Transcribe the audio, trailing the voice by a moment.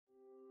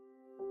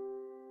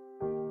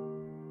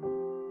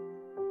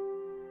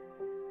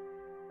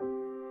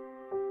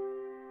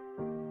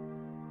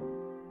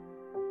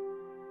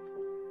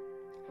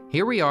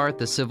Here we are at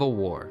the Civil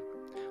War.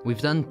 We've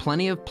done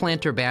plenty of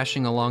planter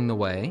bashing along the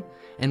way,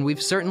 and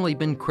we've certainly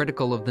been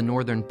critical of the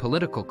Northern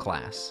political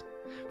class.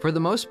 For the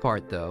most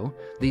part, though,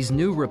 these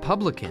new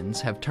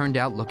Republicans have turned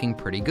out looking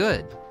pretty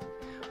good.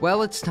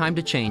 Well, it's time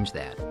to change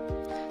that.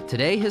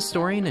 Today,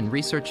 historian and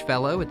research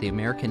fellow at the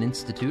American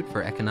Institute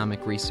for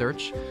Economic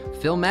Research,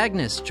 Phil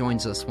Magness,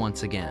 joins us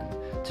once again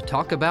to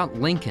talk about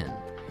Lincoln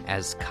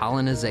as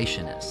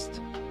colonizationist.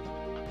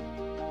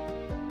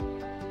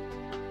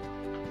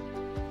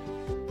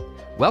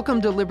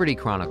 Welcome to Liberty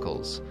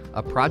Chronicles,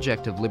 a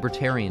project of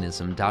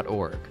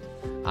libertarianism.org.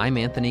 I'm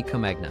Anthony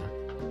Comegna.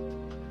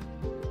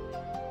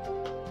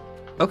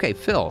 Okay,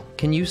 Phil,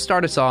 can you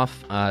start us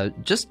off?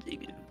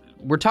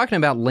 We're talking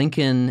about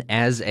Lincoln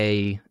as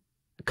a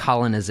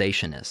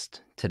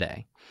colonizationist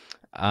today.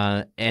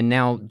 And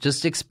now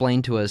just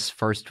explain to us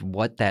first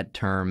what that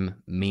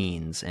term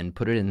means and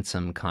put it in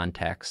some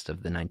context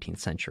of the 19th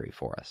century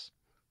for us.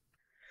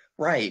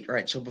 Right.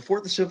 So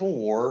before the Civil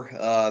War,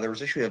 there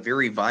was actually a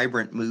very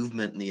vibrant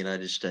movement in the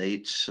United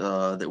States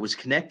that was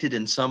connected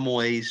in some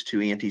ways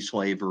to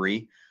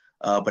anti-slavery,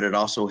 but it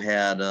also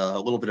had a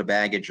little bit of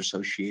baggage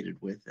associated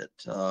with it.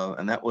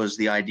 And that was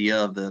the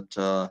idea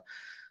that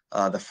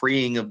the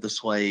freeing of the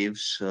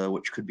slaves,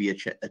 which could be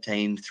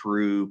attained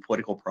through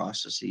political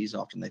processes.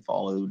 Often they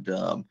followed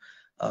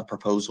a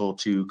proposal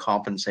to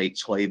compensate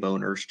slave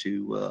owners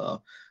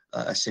to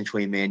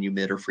essentially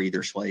manumit or free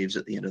their slaves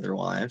at the end of their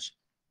lives.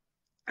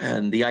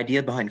 And the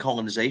idea behind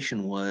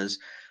colonization was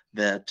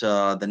that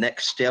the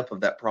next step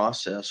of that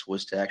process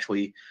was to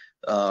actually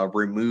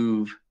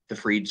remove the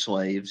freed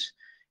slaves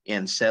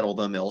and settle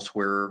them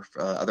elsewhere,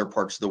 other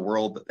parts of the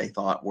world that they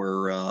thought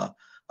were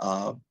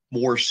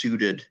more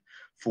suited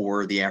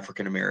for the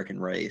African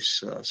American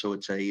race. So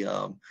it's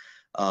a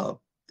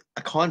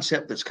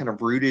concept that's kind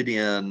of rooted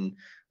in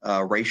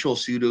racial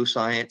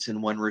pseudoscience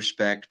in one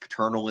respect,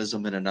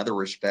 paternalism in another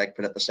respect,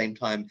 but at the same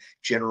time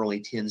generally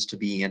tends to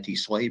be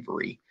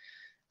anti-slavery.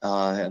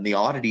 And the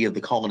oddity of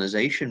the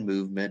colonization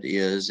movement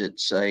is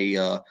it's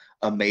a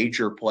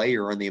major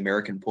player in the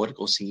American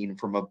political scene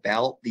from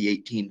about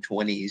the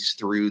 1820s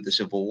through the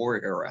Civil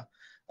War era,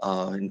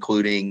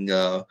 including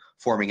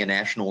forming a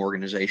national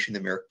organization, the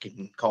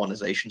American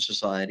Colonization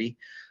Society.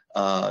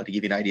 To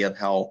give you an idea of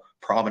how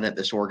prominent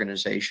this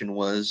organization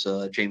was,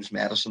 James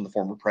Madison, the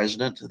former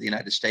president of the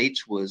United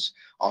States, was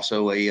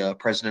also a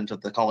president of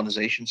the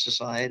Colonization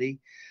Society.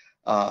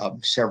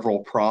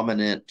 Several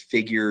prominent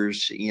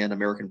figures in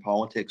American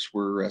politics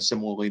were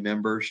similarly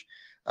members.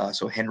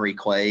 So Henry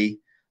Clay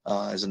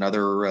is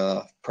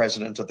another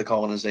president of the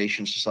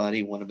Colonization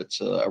Society, one of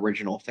its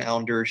original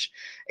founders.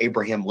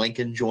 Abraham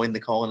Lincoln joined the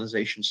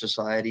Colonization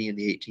Society in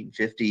the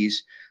 1850s.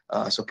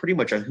 So pretty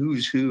much a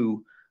who's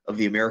who of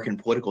the American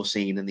political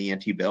scene in the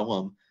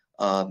antebellum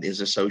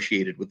is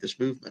associated with this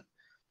movement.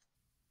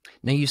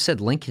 Now, you said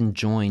Lincoln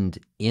joined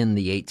in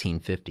the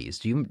 1850s.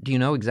 Do you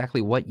know exactly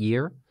what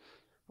year?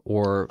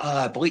 Or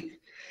I believe,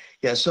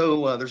 yeah.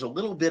 So there's a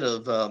little bit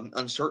of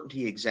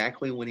uncertainty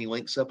exactly when he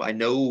links up. I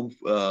know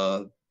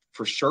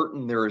for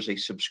certain there is a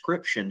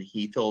subscription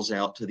he fills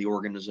out to the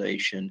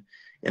organization,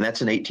 and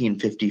that's in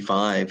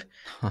 1855.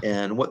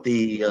 And what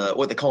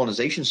the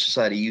Colonization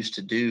Society used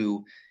to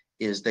do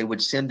is they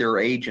would send their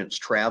agents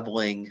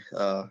traveling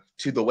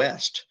to the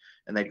West,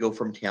 and they'd go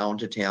from town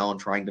to town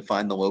trying to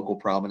find the local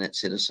prominent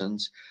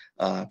citizens,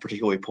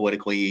 particularly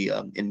politically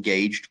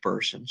engaged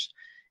persons.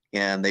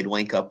 And they'd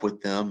link up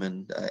with them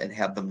and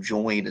have them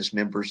join as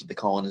members of the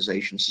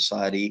Colonization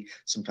Society,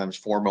 sometimes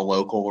form a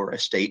local or a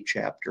state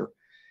chapter.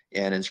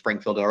 And in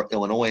Springfield,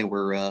 Illinois,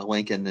 where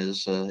Lincoln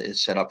is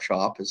set up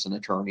shop as an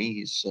attorney,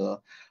 he's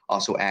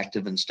also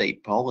active in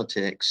state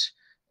politics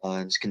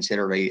and is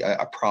considered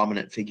a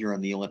prominent figure on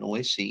the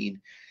Illinois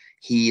scene.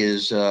 He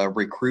is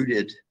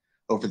recruited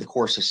over the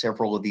course of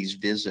several of these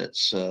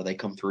visits. They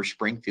come through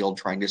Springfield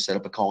trying to set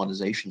up a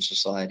colonization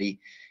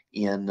society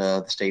in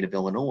the state of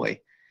Illinois.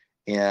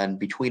 And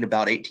between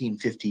about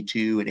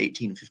 1852 and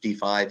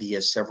 1855, he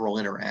has several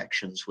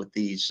interactions with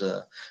these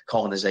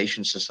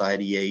Colonization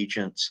Society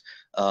agents.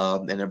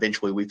 And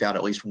eventually we found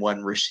at least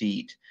one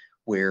receipt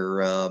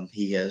where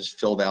he has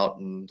filled out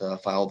and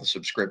filed a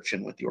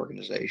subscription with the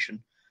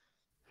organization.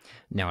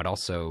 Now, it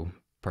also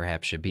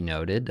perhaps should be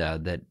noted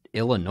that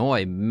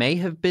Illinois may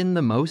have been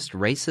the most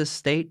racist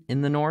state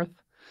in the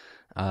North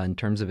in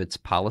terms of its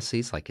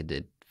policies, like it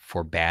did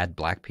forbade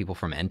black people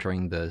from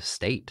entering the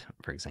state,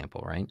 for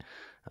example, right?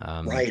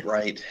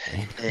 Right.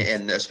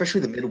 And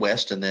especially the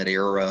Midwest in that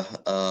era.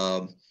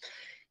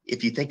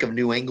 If you think of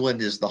New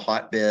England as the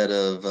hotbed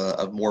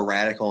of more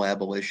radical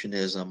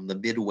abolitionism, the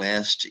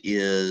Midwest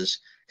is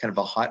kind of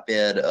a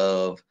hotbed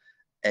of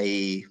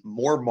a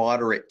more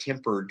moderate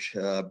tempered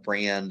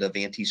brand of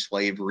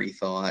anti-slavery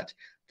thought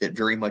that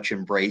very much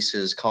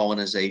embraces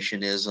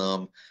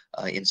colonizationism.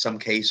 In some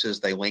cases,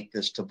 they link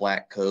this to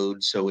black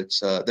code. So it's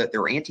that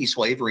they're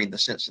anti-slavery in the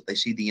sense that they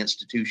see the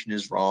institution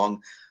is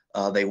wrong.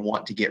 They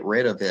want to get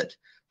rid of it,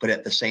 but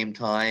at the same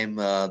time,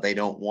 they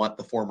don't want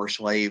the former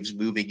slaves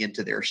moving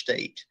into their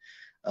state.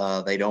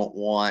 They don't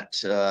want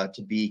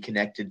to be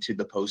connected to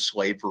the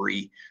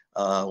post-slavery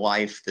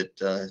life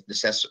that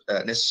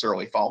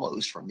necessarily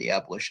follows from the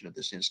abolition of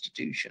this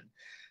institution.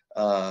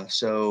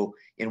 So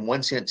in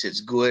one sense,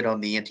 it's good on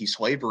the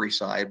anti-slavery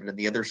side, but in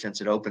the other sense,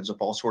 it opens up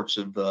all sorts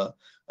of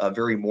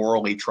very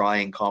morally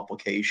trying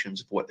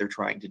complications of what they're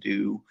trying to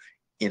do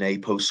in a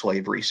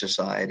post-slavery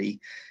society.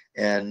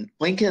 And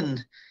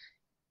Lincoln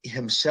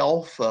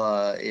himself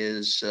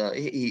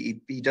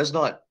he does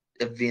not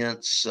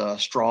evince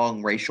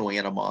strong racial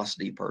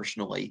animosity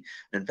personally.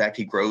 In fact,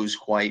 he grows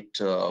quite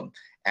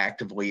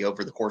actively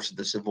over the course of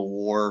the Civil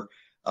War.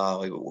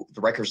 The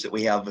records that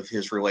we have of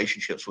his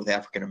relationships with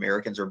African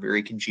Americans are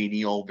very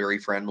congenial, very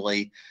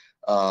friendly,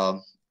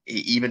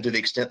 even to the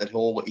extent that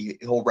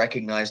he'll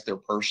recognize their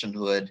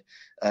personhood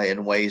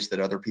in ways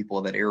that other people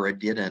in that era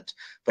didn't.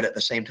 But at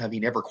the same time, he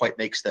never quite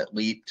makes that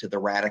leap to the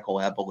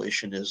radical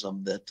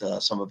abolitionism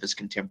that some of his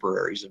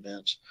contemporaries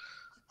evince.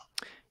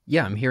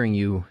 Yeah, I'm hearing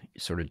you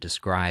sort of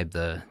describe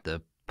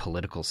the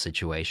political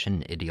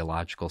situation,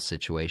 ideological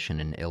situation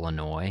in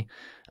Illinois.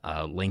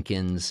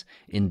 Lincoln's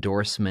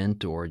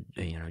endorsement or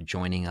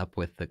joining up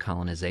with the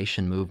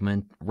colonization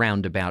movement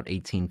round about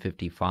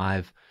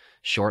 1855,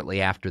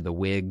 shortly after the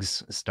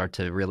Whigs start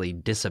to really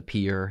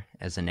disappear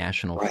as a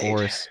national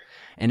force.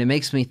 And it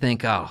makes me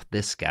think, oh,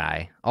 this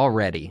guy,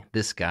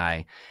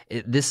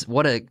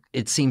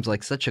 it seems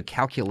like such a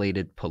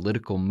calculated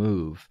political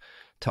move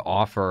to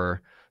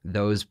offer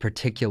those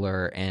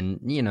particular and,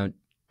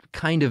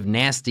 kind of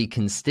nasty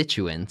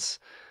constituents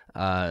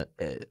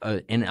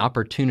an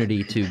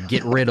opportunity to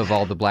get rid of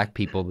all the black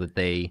people that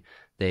they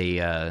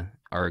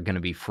are going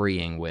to be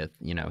freeing with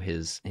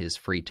his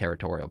free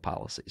territorial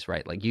policies,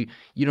 right? Like you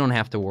don't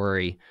have to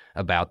worry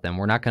about them.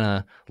 We're not going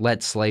to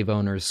let slave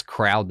owners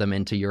crowd them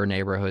into your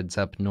neighborhoods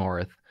up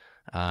north.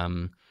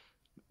 We'll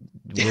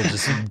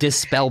just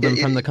dispel them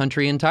from the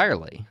country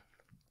entirely.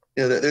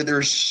 Yeah,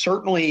 there's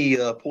certainly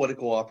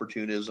political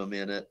opportunism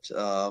in it,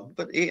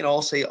 but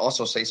I'll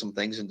also say some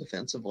things in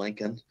defense of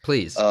Lincoln.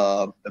 Please.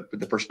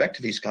 The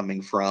perspective he's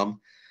coming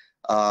from,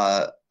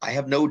 I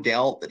have no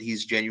doubt that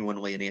he's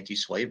genuinely an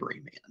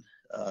anti-slavery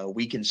man.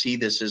 We can see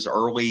this as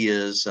early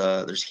as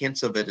there's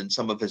hints of it in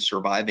some of his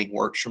surviving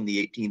works from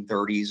the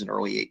 1830s and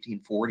early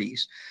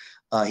 1840s.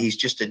 He's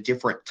just a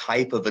different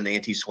type of an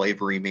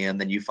anti-slavery man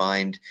than you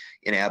find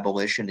in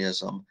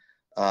abolitionism.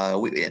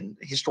 And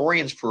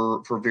historians,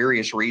 for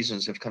various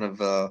reasons, have kind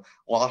of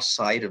lost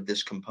sight of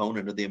this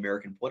component of the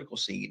American political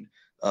scene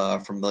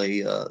from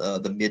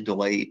the mid to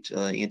late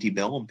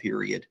antebellum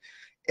period.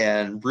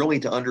 And really,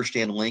 to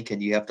understand Lincoln,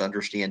 you have to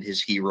understand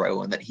his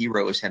hero, and that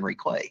hero is Henry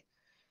Clay.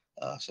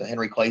 So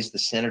Henry Clay is the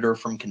senator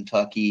from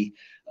Kentucky,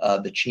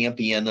 the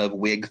champion of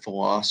Whig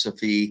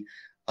philosophy,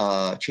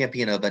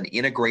 champion of an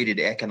integrated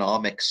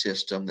economic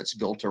system that's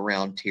built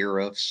around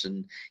tariffs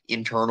and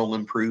internal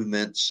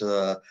improvements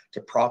to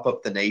prop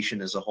up the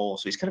nation as a whole.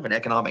 So he's kind of an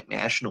economic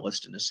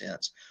nationalist in a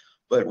sense.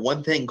 But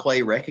one thing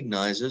Clay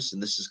recognizes,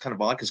 and this is kind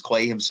of odd because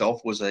Clay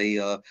himself was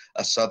a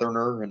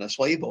Southerner and a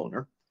slave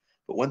owner,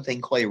 but one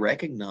thing Clay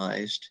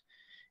recognized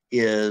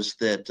is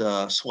that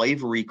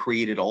slavery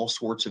created all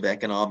sorts of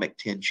economic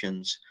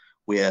tensions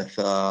with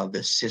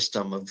the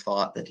system of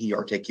thought that he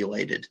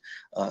articulated.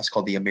 It's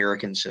called the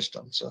American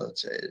system. So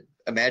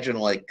imagine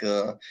like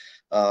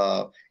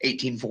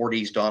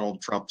 1840s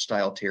Donald Trump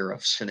style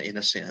tariffs in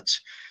a sense.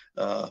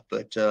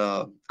 But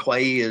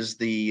Clay is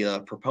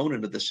the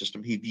proponent of the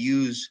system. He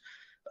views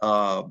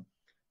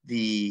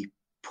the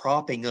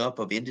propping up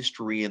of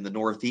industry in the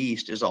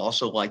Northeast is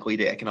also likely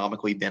to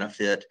economically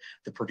benefit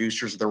the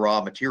producers of the raw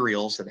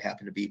materials that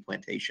happen to be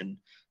plantation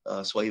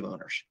slave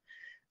owners.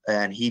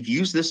 And he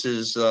views this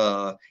as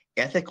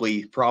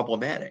ethically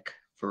problematic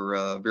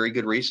for very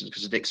good reasons,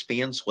 because it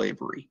expands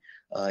slavery.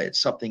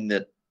 It's something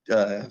that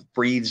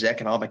breathes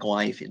economic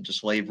life into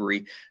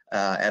slavery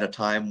at a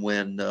time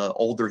when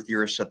older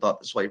theorists had thought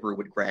that slavery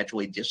would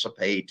gradually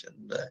dissipate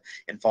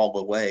and fall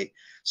away.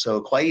 So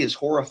Clay is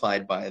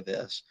horrified by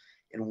this.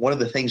 And one of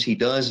the things he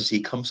does is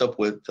he comes up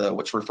with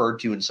what's referred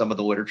to in some of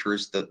the literature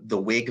as the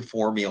Whig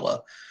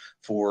formula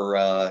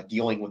for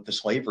dealing with the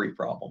slavery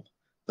problem.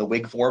 The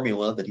Whig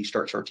formula that he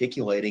starts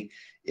articulating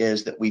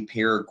is that we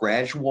pair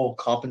gradual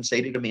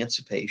compensated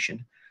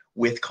emancipation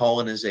with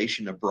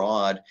colonization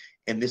abroad.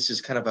 And this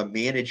is kind of a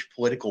managed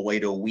political way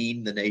to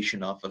wean the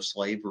nation off of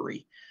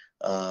slavery.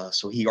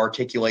 So he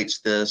articulates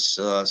this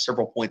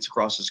several points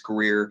across his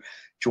career,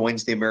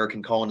 joins the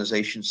American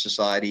Colonization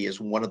Society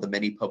as one of the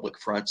many public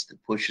fronts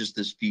that pushes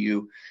this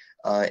view.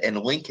 And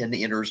Lincoln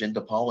enters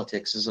into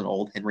politics as an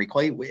old Henry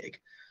Clay Whig.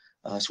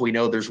 So we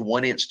know there's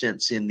one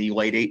instance in the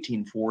late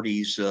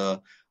 1840s,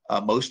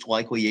 most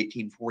likely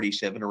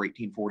 1847 or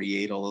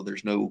 1848, although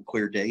there's no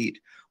clear date,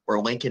 where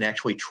Lincoln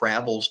actually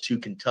travels to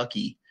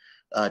Kentucky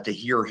to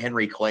hear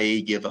Henry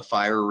Clay give a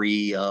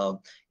fiery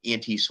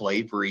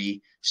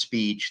anti-slavery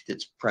speech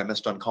that's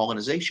premised on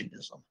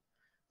colonizationism.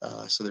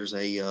 So there's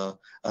a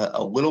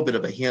little bit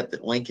of a hint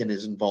that Lincoln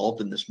is involved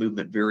in this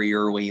movement very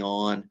early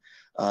on.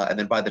 And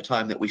then by the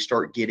time that we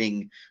start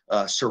getting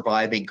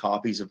surviving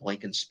copies of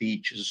Lincoln's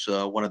speeches,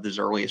 one of his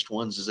earliest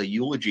ones is a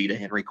eulogy to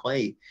Henry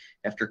Clay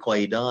after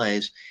Clay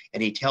dies.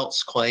 And he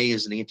touts Clay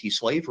as an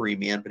anti-slavery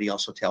man, but he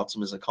also touts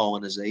him as a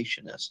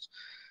colonizationist.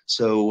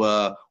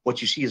 So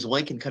what you see is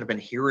Lincoln kind of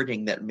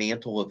inheriting that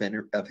mantle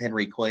of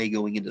Henry Clay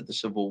going into the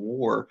Civil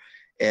War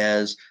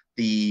as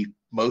the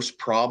most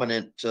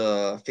prominent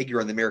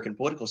figure in the American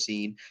political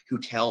scene who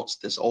touts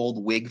this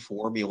old Whig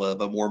formula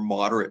of a more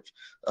moderate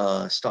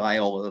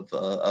style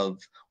of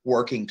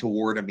working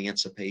toward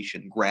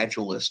emancipation,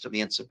 gradualist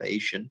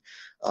emancipation,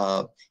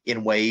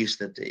 in ways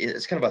that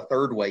it's kind of a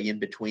third way in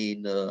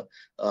between the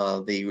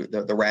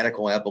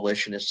radical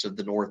abolitionists of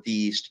the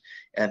Northeast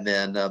and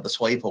then the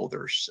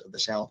slaveholders of the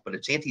South. But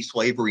it's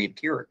anti-slavery in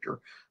character,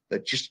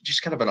 but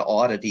just kind of an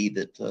oddity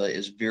that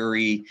is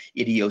very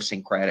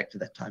idiosyncratic to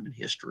that time in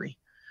history.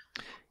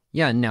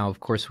 Yeah, now of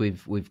course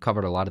we've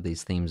covered a lot of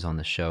these themes on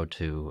the show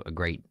to a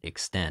great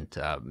extent.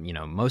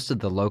 Most of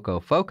the loco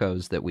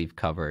focos that we've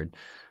covered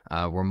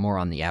were more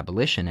on the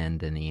abolition end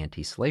than the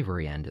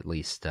anti-slavery end, at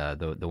least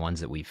the ones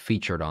that we've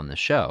featured on the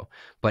show.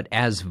 But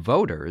as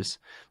voters,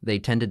 they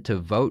tended to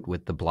vote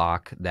with the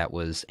bloc that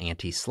was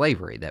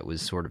anti-slavery, that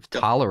was sort of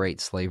tolerate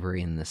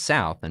slavery in the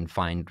South and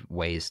find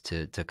ways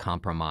to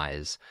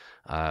compromise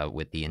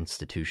with the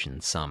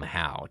institution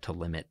somehow to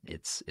limit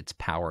its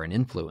power and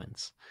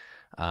influence.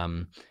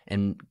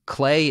 And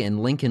Clay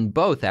and Lincoln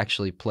both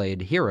actually played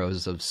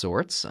heroes of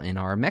sorts in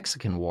our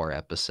Mexican War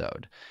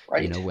episode.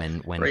 Right.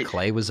 When Right.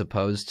 Clay was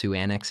opposed to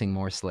annexing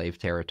more slave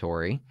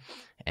territory,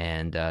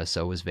 and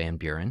so was Van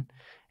Buren,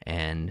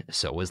 and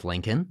so was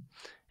Lincoln.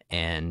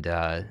 And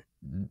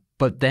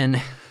but then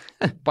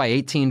by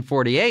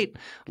 1848,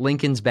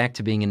 Lincoln's back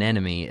to being an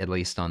enemy, at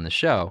least on the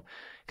show,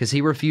 because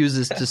he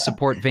refuses to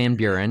support Van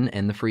Buren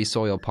and the Free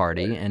Soil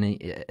Party,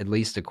 and at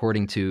least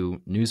according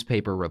to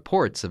newspaper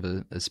reports of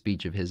a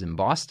speech of his in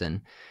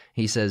Boston,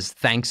 he says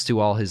thanks to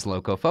all his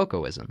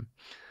loco-focoism.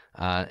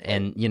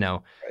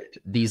 And,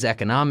 these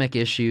economic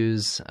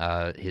issues,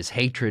 his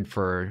hatred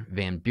for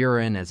Van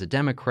Buren as a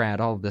Democrat,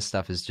 all of this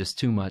stuff is just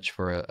too much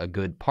for a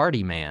good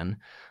party man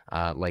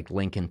like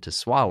Lincoln to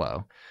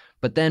swallow.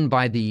 But then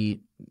by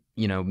the,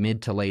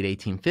 mid to late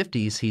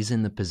 1850s, he's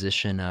in the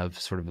position of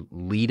sort of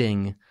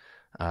leading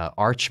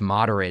arch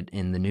moderate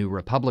in the new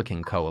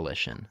Republican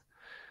coalition.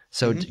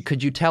 So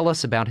could you tell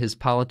us about his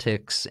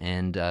politics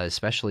and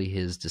especially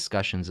his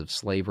discussions of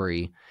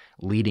slavery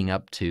leading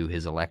up to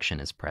his election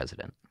as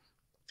president?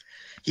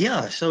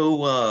 Yeah,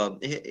 so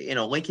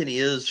Lincoln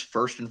is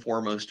first and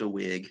foremost a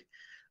Whig.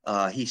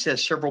 He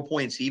says several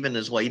points, even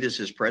as late as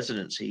his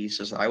presidency. He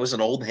says, "I was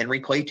an old Henry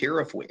Clay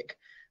tariff Whig.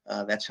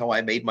 That's how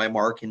I made my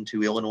mark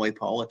into Illinois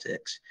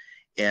politics."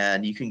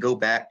 And you can go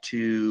back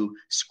to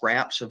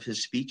scraps of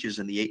his speeches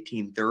in the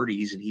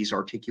 1830s, and he's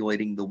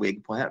articulating the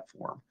Whig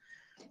platform.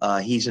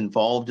 He's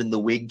involved in the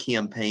Whig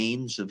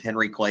campaigns of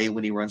Henry Clay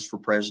when he runs for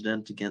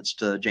president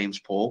against James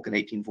Polk in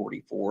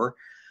 1844.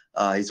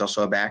 He's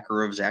also a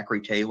backer of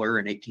Zachary Taylor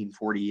in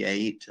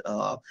 1848.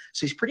 So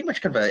he's pretty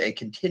much kind of a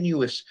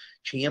continuous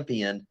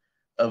champion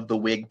of the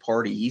Whig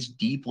Party. He's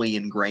deeply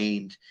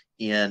ingrained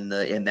in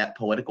that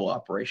political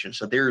operation.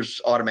 So there's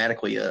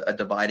automatically a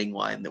dividing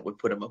line that would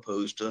put him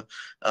opposed to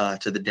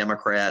the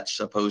Democrats,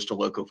 opposed to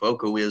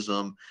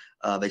loco-focoism.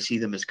 They see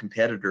them as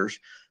competitors.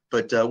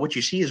 But what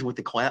you see is with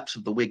the collapse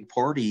of the Whig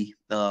Party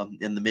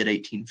in the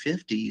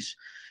mid-1850s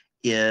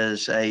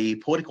is a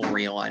political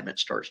realignment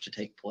starts to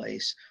take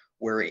place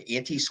where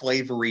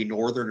anti-slavery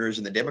Northerners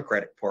in the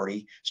Democratic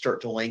Party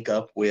start to link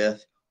up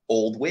with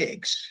old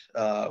Whigs,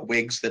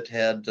 Whigs that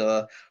had,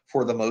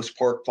 for the most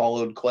part,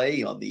 followed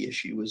Clay on the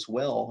issue as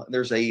well.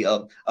 There's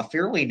a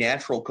fairly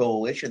natural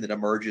coalition that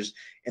emerges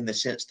in the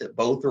sense that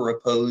both are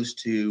opposed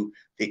to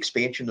the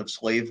expansion of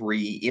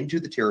slavery into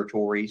the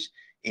territories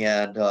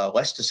and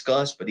less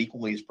discussed, but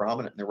equally as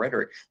prominent in the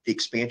rhetoric, the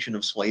expansion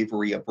of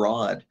slavery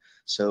abroad.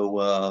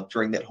 So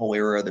during that whole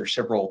era, there's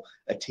several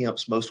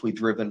attempts, mostly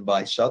driven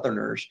by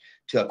Southerners,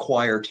 to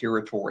acquire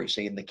territory,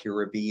 say in the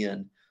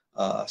Caribbean,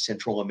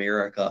 Central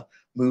America,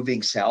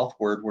 moving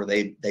southward, where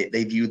they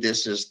view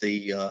this as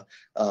the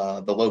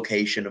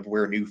location of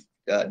where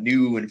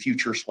new and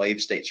future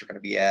slave states are going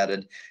to be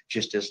added,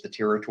 just as the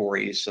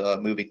territories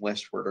moving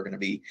westward are going to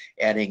be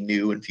adding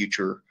new and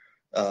future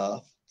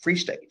free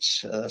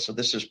states. So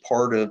this is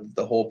part of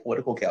the whole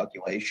political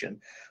calculation.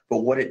 But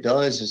what it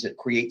does is it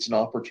creates an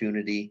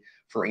opportunity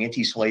for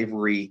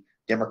anti-slavery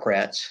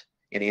Democrats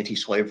and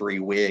anti-slavery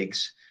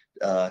Whigs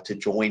to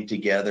join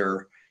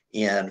together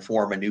and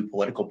form a new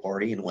political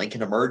party. And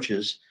Lincoln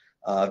emerges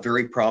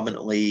very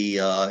prominently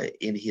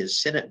in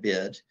his Senate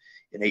bid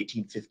in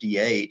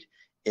 1858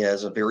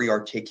 as a very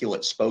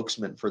articulate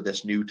spokesman for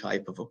this new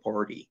type of a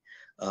party,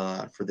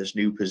 for this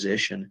new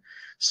position.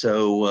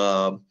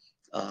 So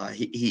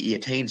he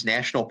attains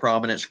national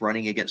prominence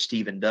running against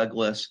Stephen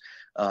Douglas.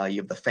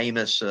 You have the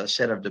famous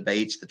set of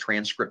debates. The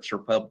transcripts are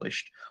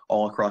published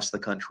all across the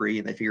country,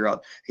 and they figure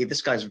out, hey,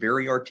 this guy's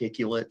very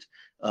articulate.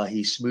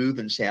 He's smooth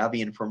and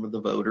savvy in front of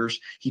the voters.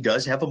 He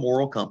does have a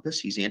moral compass.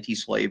 He's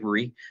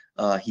anti-slavery.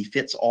 He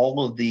fits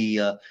all of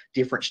the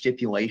different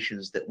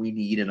stipulations that we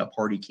need in a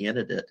party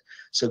candidate.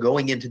 So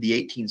going into the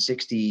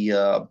 1860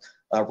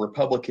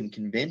 Republican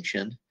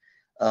convention,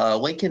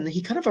 Lincoln,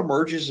 he kind of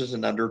emerges as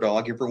an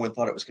underdog. Everyone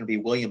thought it was going to be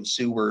William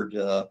Seward,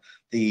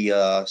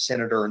 the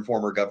senator and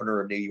former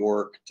governor of New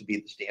York, to be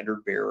the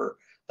standard bearer,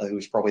 who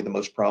was probably the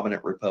most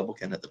prominent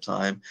Republican at the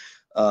time.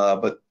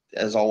 But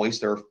as always,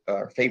 their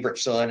favorite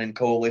son in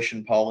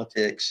coalition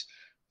politics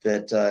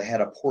that had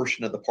a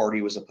portion of the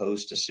party was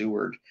opposed to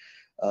Seward.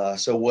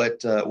 So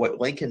what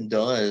Lincoln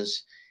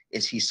does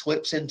is he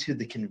slips into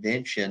the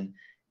convention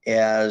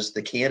as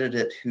the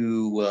candidate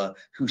who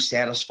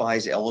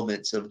satisfies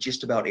elements of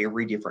just about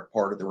every different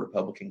part of the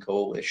Republican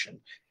coalition.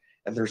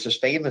 And there's this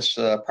famous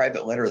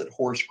private letter that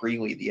Horace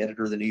Greeley, the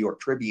editor of the New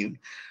York Tribune,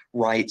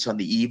 writes on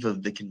the eve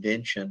of the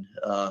convention.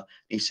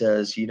 He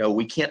says,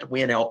 we can't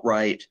win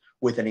outright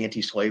with an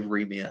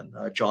anti-slavery man.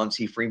 John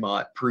C.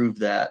 Fremont proved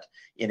that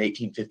in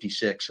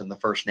 1856 in the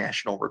first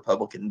national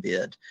Republican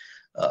bid.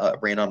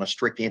 Ran on a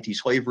strict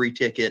anti-slavery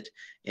ticket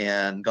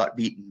and got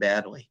beaten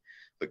badly.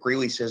 But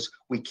Greeley says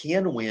we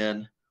can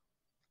win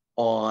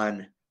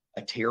on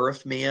a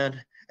tariff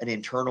man, an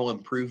internal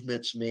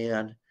improvements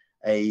man,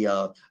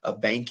 a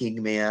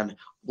banking man,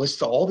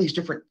 lists all these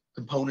different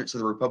components of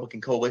the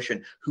Republican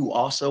coalition who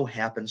also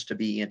happens to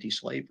be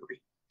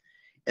anti-slavery.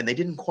 And they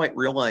didn't quite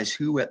realize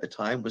who at the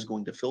time was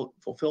going to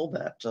fulfill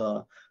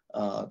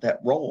that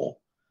role.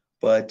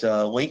 But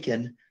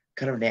Lincoln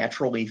kind of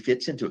naturally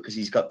fits into it because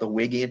he's got the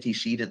Whig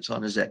antecedents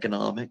on his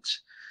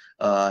economics.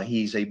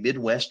 He's a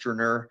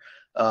Midwesterner,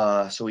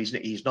 so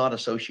he's not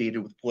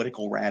associated with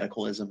political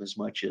radicalism as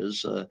much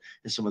as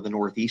some of the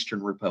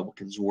Northeastern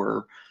Republicans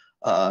were.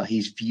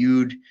 He's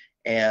viewed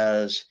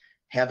as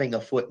having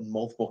a foot in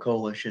multiple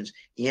coalitions,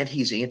 and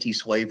he's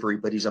anti-slavery,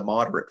 but he's a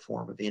moderate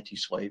form of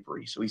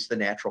anti-slavery. So he's the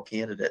natural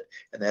candidate,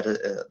 and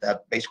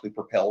that basically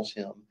propels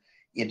him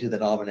into the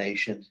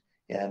nomination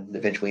and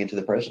eventually into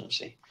the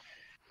presidency.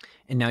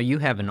 And now you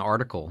have an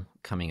article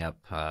coming up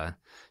to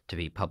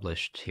be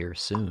published here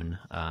soon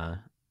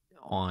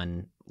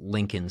on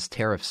Lincoln's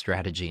tariff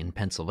strategy in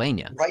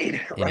Pennsylvania in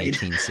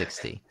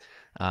 1860.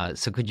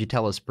 So could you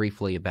tell us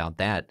briefly about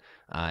that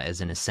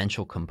as an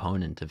essential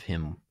component of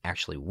him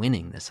actually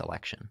winning this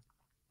election?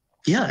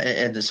 Yeah,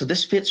 and so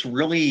this fits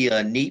really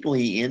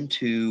neatly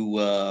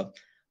into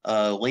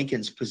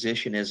Lincoln's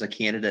position as a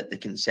candidate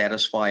that can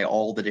satisfy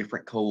all the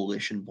different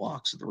coalition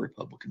blocks of the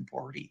Republican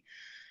Party.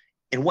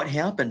 And what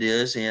happened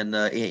is in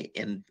late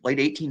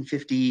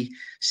 1857,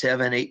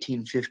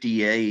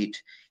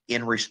 1858,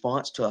 in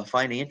response to a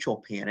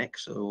financial panic,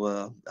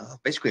 so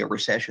basically a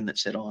recession that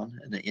set on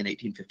in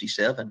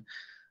 1857,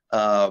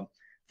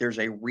 there's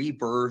a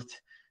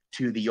rebirth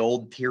to the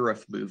old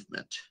tariff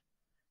movement,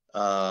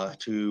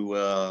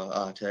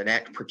 to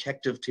enact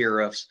protective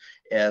tariffs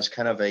as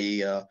kind of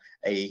a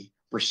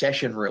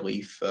recession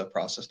relief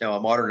process. Now, a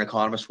modern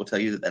economist will tell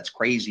you that that's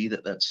crazy,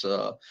 that's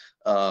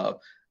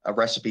a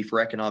recipe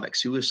for economic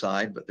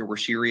suicide, but there were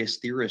serious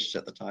theorists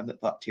at the time that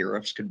thought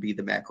tariffs could be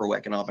the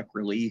macroeconomic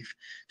relief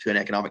to an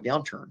economic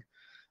downturn.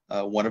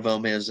 One of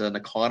them is an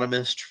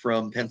economist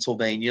from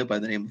Pennsylvania by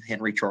the name of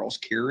Henry Charles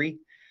Carey,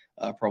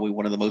 probably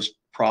one of the most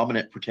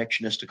prominent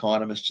protectionist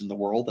economists in the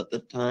world at the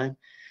time.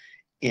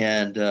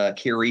 And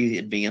Carey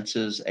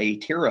advances a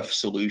tariff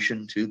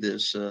solution to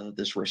this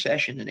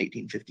recession in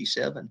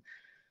 1857.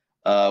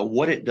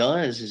 What it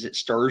does is it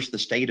stirs the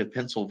state of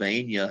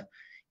Pennsylvania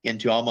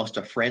into almost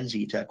a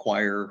frenzy to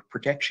acquire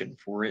protection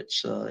for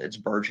its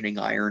burgeoning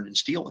iron and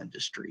steel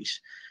industries.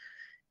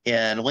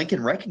 And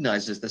Lincoln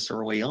recognizes this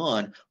early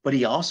on, but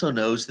he also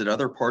knows that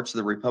other parts of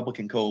the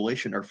Republican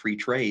coalition are free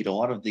trade. A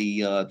lot of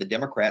the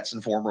Democrats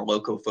and former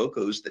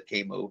locofocos that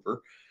came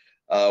over,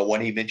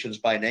 one he mentions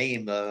by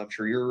name, I'm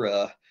sure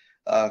you're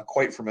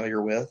quite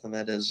familiar with, and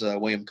that is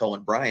William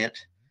Cullen Bryant,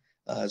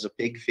 as a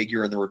big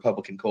figure in the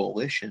Republican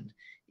coalition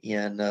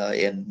in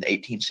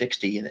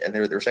 1860, and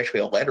there's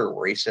actually a letter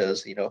where he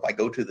says, if I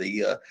go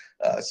to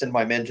send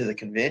my men to the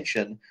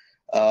convention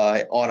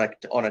on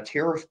a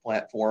tariff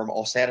platform,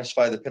 I'll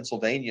satisfy the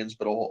Pennsylvanians,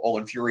 but I'll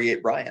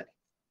infuriate Bryant.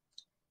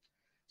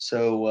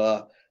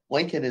 So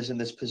Lincoln is in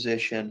this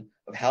position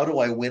of how do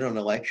I win an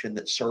election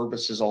that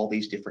services all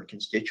these different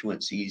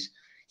constituencies?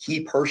 He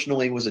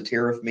personally was a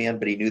tariff man,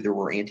 but he knew there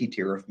were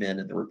anti-tariff men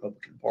in the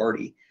Republican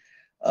Party.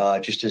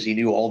 Just as he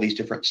knew all these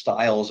different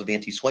styles of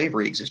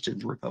anti-slavery existed in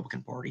the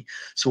Republican Party.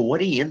 So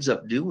what he ends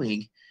up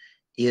doing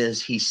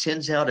is he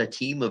sends out a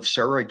team of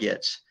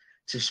surrogates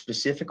to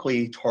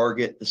specifically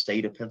target the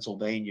state of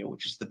Pennsylvania,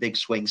 which is the big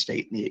swing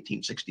state in the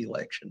 1860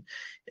 election.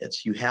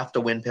 You have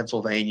to win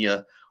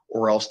Pennsylvania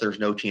or else there's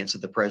no chance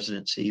of the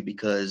presidency,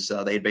 because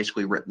they had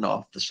basically written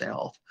off the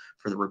South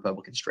for the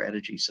Republican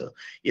strategy. So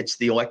it's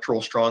the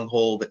electoral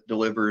stronghold that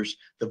delivers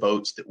the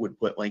votes that would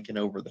put Lincoln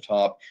over the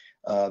top.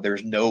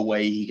 There's no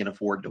way he can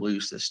afford to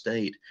lose this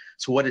state.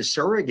 So what his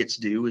surrogates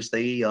do is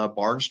they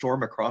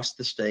barnstorm across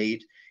the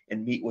state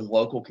and meet with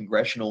local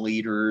congressional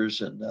leaders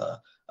and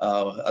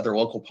other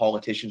local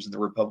politicians in the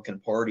Republican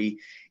Party.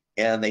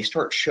 And they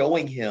start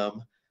showing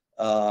him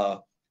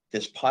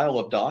this pile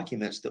of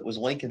documents that was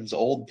Lincoln's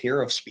old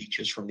tariff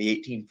speeches from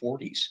the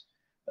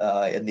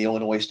 1840s in the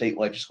Illinois state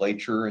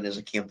legislature and as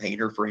a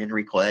campaigner for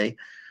Henry Clay.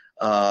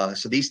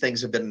 So these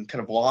things have been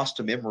kind of lost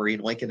to memory,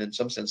 and Lincoln, in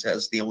some sense,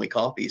 has the only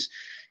copies.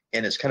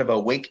 And it's kind of a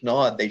wink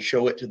nod. They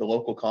show it to the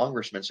local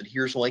congressmen. And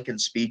here's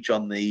Lincoln's speech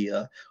on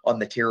the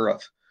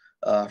tariff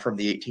from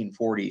the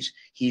 1840s.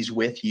 He's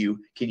with you.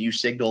 Can you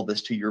signal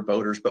this to your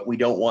voters? But we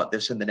don't want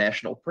this in the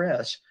national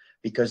press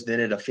because then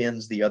it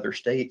offends the other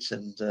states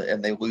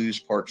and they lose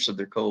parts of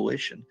their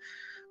coalition.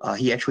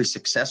 He actually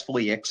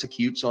successfully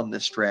executes on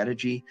this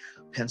strategy.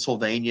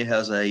 Pennsylvania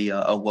has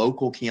a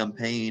local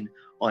campaign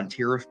on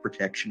tariff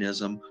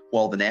protectionism,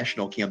 while the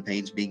national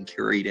campaign's being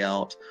carried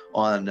out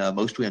on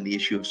mostly on the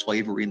issue of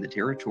slavery in the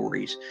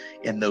territories.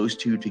 And those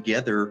two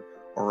together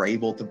are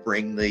able to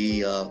bring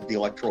the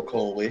electoral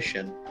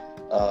coalition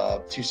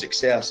to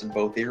success in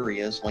both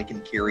areas.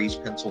 Lincoln carries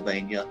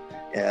Pennsylvania,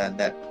 and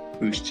that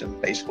boosts him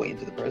basically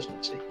into the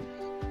presidency.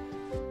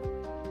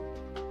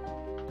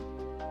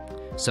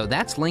 So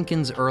that's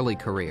Lincoln's early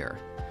career.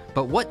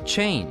 But what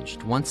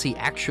changed once he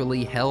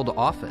actually held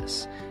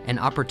office and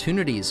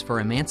opportunities for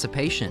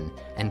emancipation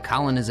and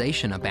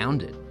colonization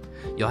abounded?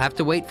 You'll have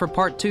to wait for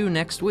part 2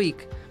 next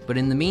week, but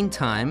in the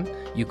meantime,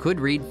 you could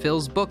read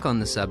Phil's book on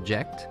the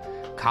subject,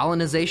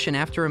 Colonization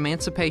After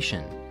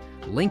Emancipation,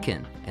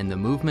 Lincoln and the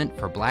Movement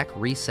for Black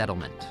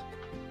Resettlement.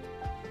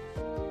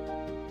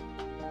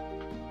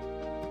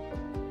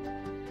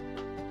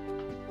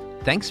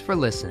 Thanks for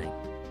listening.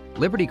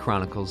 Liberty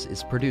Chronicles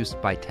is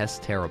produced by Tess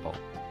Terrible.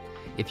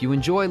 If you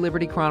enjoy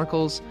Liberty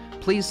Chronicles,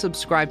 please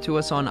subscribe to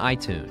us on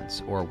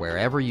iTunes or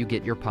wherever you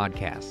get your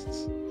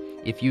podcasts.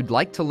 If you'd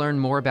like to learn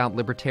more about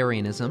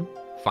libertarianism,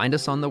 find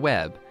us on the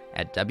web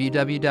at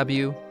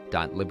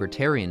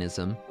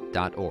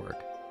www.libertarianism.org.